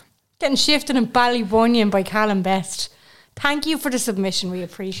 Getting shifted in Ballybunion by Calum Best. Thank you for the submission. We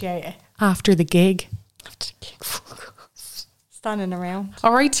appreciate it. After the gig. Standing around.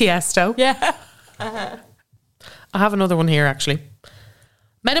 All right, Tiesto. Yeah. I have another one here, actually.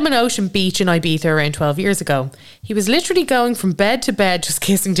 Met him on Ocean Beach in Ibiza around 12 years ago. He was literally going from bed to bed just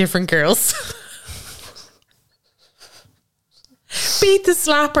kissing different girls. Beat the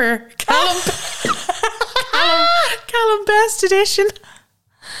slapper. Calum Best edition.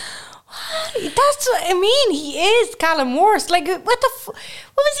 That's what I mean. He is Calum Worst. Like, what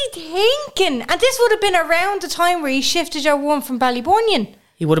was he thinking? And this would have been around the time where he shifted your one from Ballybunion.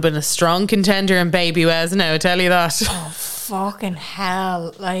 He would have been a strong contender in Baby Wes now, I tell you that. Oh, fucking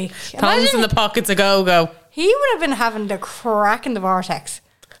hell. Like, Thumbs in the pockets a go-go. He would have been having the crack in the vortex.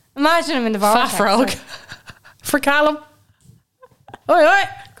 Imagine him in the vortex. Fat frog. Like. For Calum. Oi,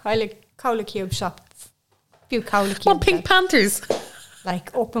 oi. Cola Cube shop. Few Cola Cubes. What, Pink Panthers?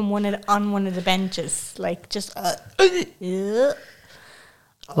 Like up on one of the benches. Like just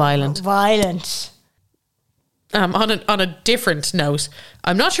Violent. On a different note,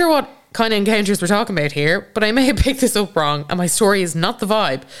 I'm not sure what kind of encounters we're talking about here, but I may have picked this up wrong and my story is not the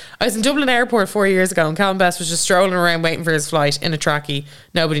vibe. I was in Dublin Airport 4 years ago and Calum Best was just strolling around waiting for his flight in a trackie.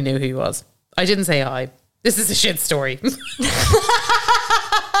 Nobody knew who he was. I didn't say hi. This is a shit story.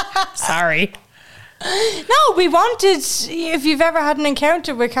 Sorry. No, we wanted, if you've ever had an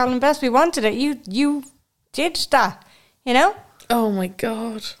encounter with Calum Best, we wanted it. You did that, you know? Oh my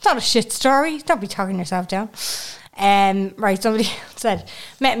God. It's not a shit story. Don't be talking yourself down. Right, somebody said,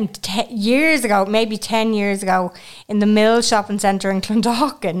 met him years ago, maybe 10 years ago, in the Mill shopping centre in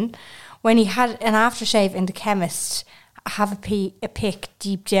Clondalkin, when he had an aftershave in the chemist. Have a pic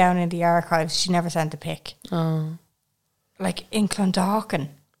deep down in the archives. She never sent a pic. Oh. Like in Clondalkin.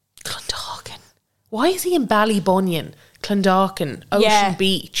 Clondalkin. Why is he in Ballybunion? Clondalkin, Ocean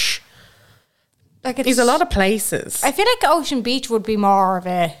Beach. Like He's a lot of places. I feel like Ocean Beach would be more of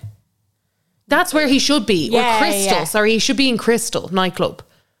a... That's where he should be. Yeah, or Crystal. yeah. Sorry, he should be in Crystal nightclub.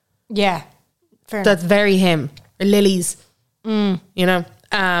 Yeah. Fair That's enough. very him. Or Lily's. You know?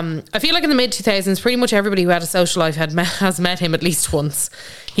 I feel like in the mid-2000s, pretty much everybody who had a social life has met him at least once.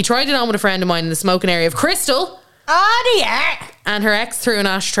 He tried it on with a friend of mine in the smoking area of Crystal. Oh, yeah. And her ex threw an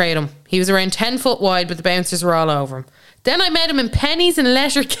ashtray at him. He was around 10 foot wide, but the bouncers were all over him. Then I met him in Penny's in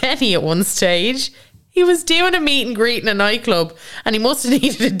Letterkenny at one stage. He was doing a meet and greet in a nightclub and he must have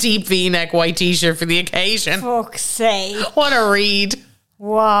needed a deep V-neck white t-shirt for the occasion. Fuck's sake. What a read.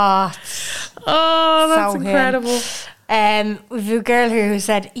 What? Oh, that's So him. incredible. We've a girl here who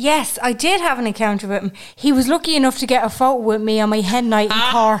said, yes, I did have an encounter with him. He was lucky enough to get a photo with me on my hen night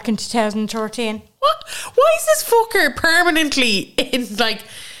in Cork in 2013. What? Why is this fucker permanently in, like,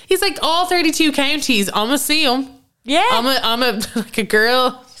 he's like all 32 counties. I'ma see him. Yeah. I'm a like a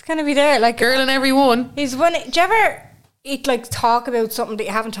girl. He's going to be there. Like, Girl in every one. he's one. Do you ever talk about something that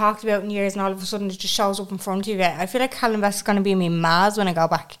you haven't talked about in years and all of a sudden it just shows up in front of you? I feel like Calum Best is going to be in my Maz when I go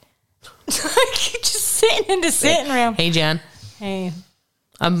back. Like, just sitting in the sitting room. Hey, Jan. Hey.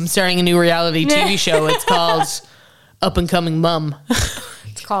 I'm starting a new reality TV show. It's called Up and Coming Mum.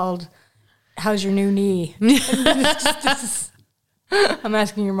 It's called How's Your New Knee? I'm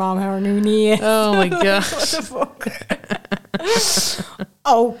asking your mom how her new knee is. Oh my gosh. What the fuck?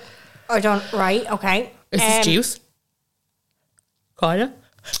 Oh, I don't. Right, okay. Is this juice? Kinda.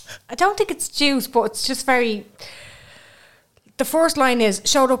 I don't think it's juice, but it's just very. The first line is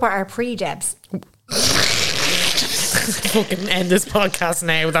showed up at our pre-debs. Fucking end this podcast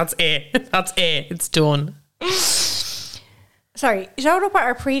now. That's it. That's it. It's done. Sorry, showed up at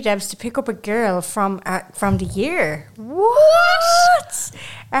our pre-debs to pick up a girl from the year. What?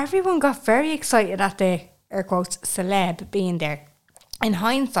 Everyone got very excited at the, air quotes, celeb being there. In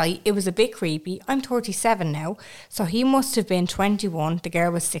hindsight, it was a bit creepy. I'm 37 now, so he must have been 21. The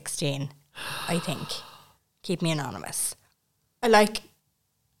girl was 16, I think. Keep me anonymous. I like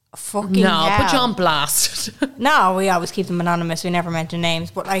fucking No, hell. put you on blast. No, we always keep them anonymous. We never mention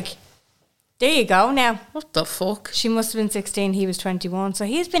names, but like, there you go now. What the fuck? She must have been 16, he was 21. So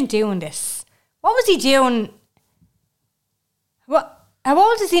he's been doing this. What was he doing? What? How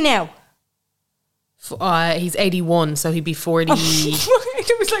old is he now? He's 81, so he'd be 40.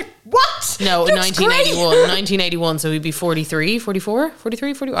 It was like, what? No, That's 1981. great. 1981, so he'd be 43, 44,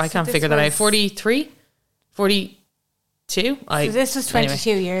 43, 40. I can't this figure that out. was- 43? 42? So this was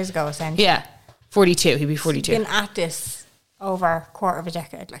 22 years ago, essentially. Yeah, 42. He'd be 42. Been at this over a quarter of a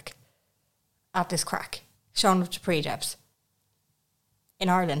decade, like, at this crack. Showing up to pre-debs. In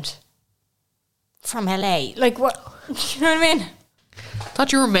Ireland. From LA. Like, what? You know what I mean?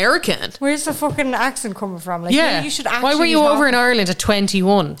 Thought you were American. Where's the fucking accent coming from? Like, Yeah. you should actually Why were you over in Ireland at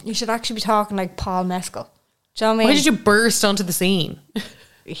 21? You should actually be talking like Paul Mescal. Do you know what I mean? Why did you burst onto the scene?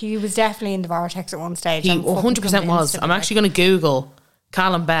 He was definitely in the vortex at one stage. He I'm fucking 100% was. convinced of I'm it. actually going to Google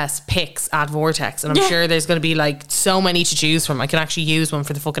Calum Best pics at Vortex, and I'm sure there's going to be like so many to choose from. I can actually use one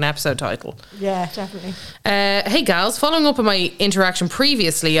for the fucking episode title. Yeah, definitely. Hey gals, following up on my interaction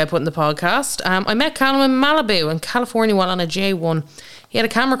previously I put in the podcast, I met Calum in Malibu in California while on a J1. He had a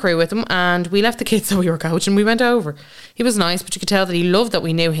camera crew with him, and we left the kids that we were coaching. We went over. He was nice, but you could tell that he loved that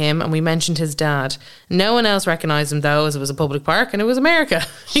we knew him, and we mentioned his dad. No one else recognised him though, as it was a public park and it was America.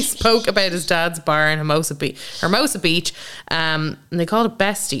 He spoke about his dad's bar in Hermosa Beach, and they called it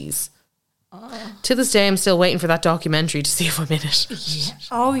Besties. To this day, I'm still waiting for that documentary to see if I'm in it. Yeah.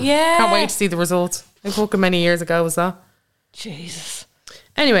 Oh yeah. Can't wait to see the results. How fucking many years ago was that? Jesus.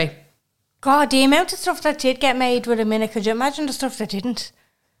 Anyway. God, the amount of stuff that did get made with him in it, could you imagine the stuff that didn't?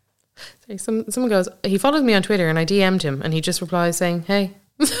 Someone goes, he follows me on Twitter and I DM'd him and he just replies saying, hey.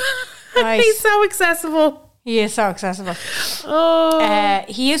 Nice. He's so accessible. He is so accessible. Oh.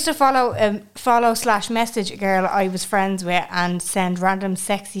 He used to follow/message a girl I was friends with and send random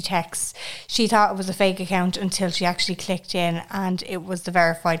sexy texts. She thought it was a fake account until she actually clicked in and it was the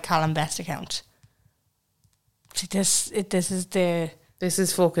verified Calum Best account. See, this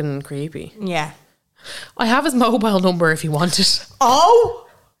is fucking creepy. Yeah. I have his mobile number if you want it. Oh!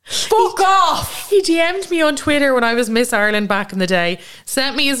 Fuck off! He DM'd me on Twitter when I was Miss Ireland back in the day,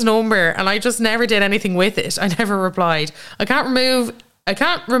 sent me his number, and I just never did anything with it. I never replied. I can't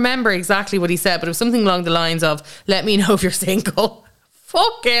remember exactly what he said, but it was something along the lines of, let me know if you're single.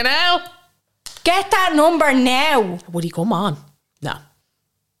 Fucking hell. Get that number now. Would he come on? No.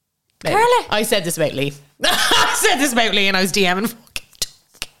 Maybe. Carla. I said this about Lee. I said this about Lee and I was DMing fucking.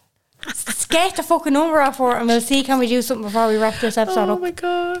 Get the fucking number off for it and we'll see, can we do something before we wrap this episode up. Oh my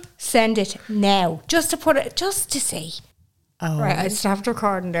God. Send it now. Just to see. Oh. Right, I just have to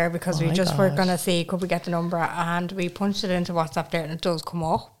record in there because were going to see could we get the number, and we punched it into WhatsApp there and it does come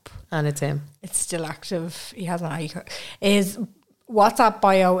up. And it's him. It's still active. He has an icon. His WhatsApp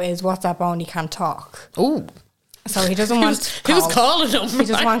bio is WhatsApp only, can't talk. Oh. So he doesn't want He calls. was calling him. He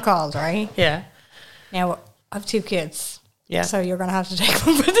just wants calls, right? Yeah. Now, I have 2 kids. Yeah. So you're going to have to take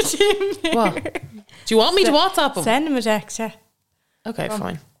one for the team here. What? Do you want me to WhatsApp him? Send him a text, yeah. Okay,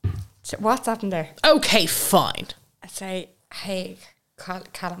 fine. WhatsApp him there. Okay, fine. I say, hey,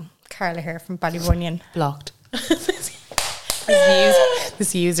 Calum, Carla here from Ballybunion. Blocked.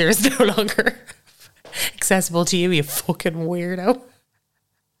 This user is no longer accessible to you, you fucking weirdo.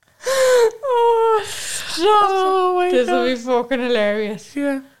 Oh, stop. Oh my This God. will be fucking hilarious.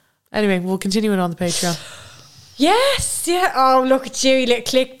 Yeah. Anyway, we'll continue it on the Patreon. Yes, yeah. Oh, look at you, little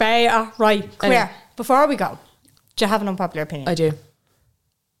clickbait. Oh, right, come Anyway. here. Before we go, do you have an unpopular opinion? I do.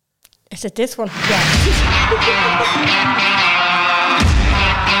 Is it this one? Yeah.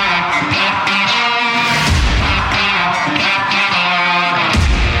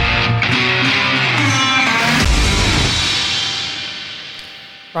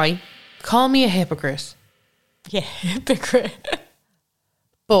 Right. Call me a hypocrite. Yeah, hypocrite.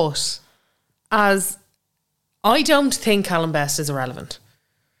 But as I don't think Calum Best is irrelevant.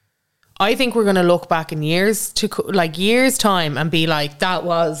 I think we're going to look back in years time and be like, that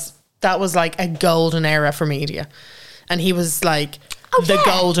was like a golden era for media. And he was like the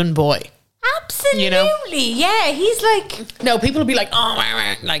golden boy. Absolutely. You know? Yeah, he's like... No, people will be like,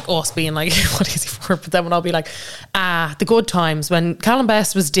 oh, like us being like, what is he for? But then when I'll be like, the good times when Calum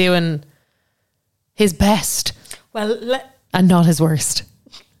Best was doing his best. Well, and not his worst.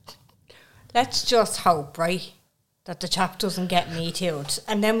 Let's just hope, right, that the chap doesn't get Me Too'd.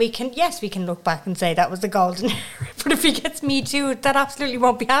 And then we can look back and say that was the golden era. But if he gets Me Too'd, that absolutely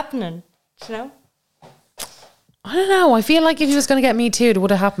won't be happening. You know? I don't know. I feel like if he was going to get Me Too'd, it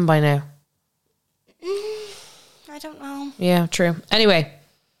would have happened by now. I don't know. Yeah, true. Anyway,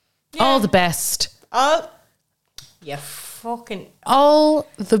 all the best. Oh, yeah, fucking... All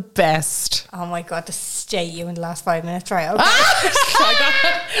the best. Oh my God, the state you in the last 5 minutes, right? Okay.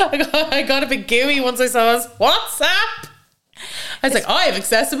 I got a bit gooey once I saw his WhatsApp. I was like, I have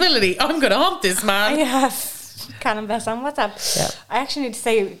accessibility. I'm going to hump this man. I have Calum Best on WhatsApp. Yeah. I actually need to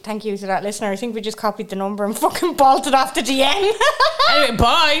say thank you to that listener. I think we just copied the number and fucking bolted off the DM. Anyway,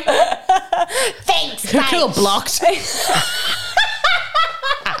 bye. Thanks, bye. Cool, blocked.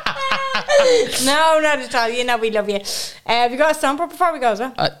 No, not at all. You know we love you. Have you got a stomper before we go,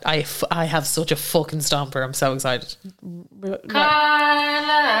 sir? I have such a fucking stomper. I'm so excited.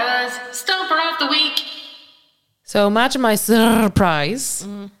 Carla's Stomper of the Week. So imagine my surprise.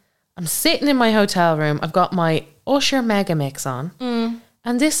 I'm I'm sitting in my hotel room. I've got my Usher Mega Mix on.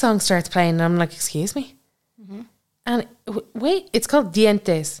 And this song starts playing and I'm like, excuse me? And wait, it's called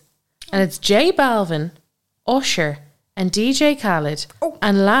Dientes. And it's J Balvin, Usher and DJ Khaled.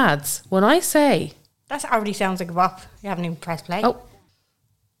 And lads, when I say... That already sounds like a bop. You haven't even pressed play. Oh.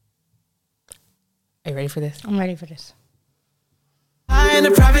 Are you ready for this? I'm ready for this. I and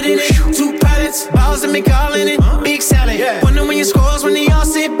the private in it, 2 pilots, balls and me calling it, big salad. Wonder when you scrolls when they all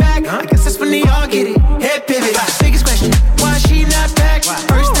sit back. I guess that's when they all get it. Head pivot. Biggest question, why she not back?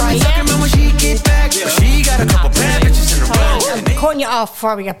 First time talking about when she get back. But she got a couple bad bitches in the row. I'm cutting you off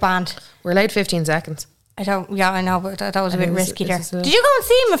before we get banned. We're late 15 seconds. I know, but that was a bit risky there. Did you go and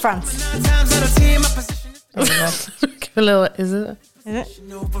see him in France? A little, is it? He's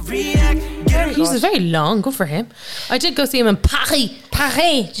very long. Good for him. I did go see him in Paris.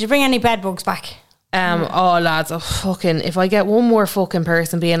 Did you bring any bed bugs back? Oh lads, if I get one more fucking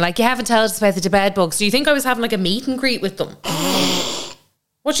person being like, you haven't told us about the bed bugs. Do you think I was having like a meet and greet with them?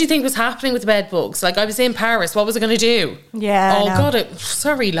 What do you think was happening with the bed bugs? Like, I was in Paris. What was I going to do? Yeah. Oh God,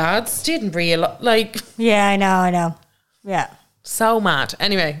 sorry lads, didn't realise. Like, yeah, I know. Yeah. So mad.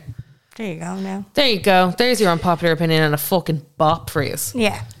 Anyway. There you go now. There you go. There's your unpopular opinion and a fucking bop for you.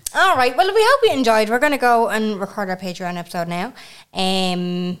 Yeah. All right. Well, we hope you enjoyed. We're going to go and record our Patreon episode now.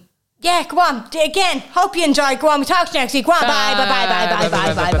 Yeah, go on. Again, hope you enjoyed. Go on. We talk to you next week. Go on.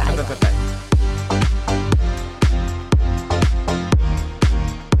 Bye.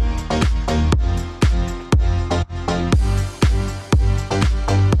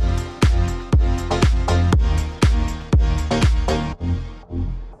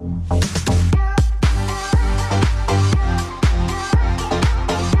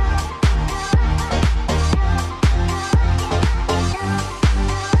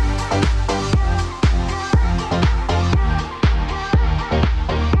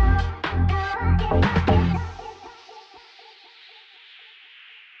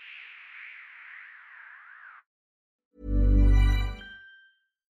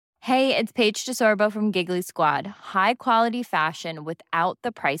 Hey, it's Paige DeSorbo from Giggly Squad. High quality fashion without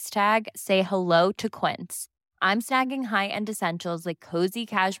the price tag. Say hello to Quince. I'm snagging high-end essentials like cozy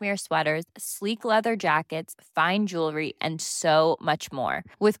cashmere sweaters, sleek leather jackets, fine jewelry, and so much more.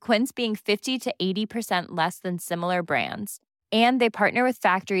 With Quince being 50 to 80% less than similar brands. And they partner with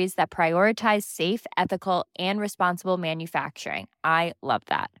factories that prioritize safe, ethical, and responsible manufacturing. I love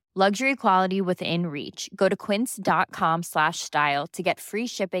that. Luxury quality within reach. Go to quince.com/style to get free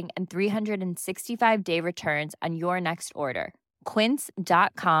shipping and 365-day returns on your next order.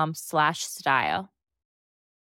 Quince.com/style.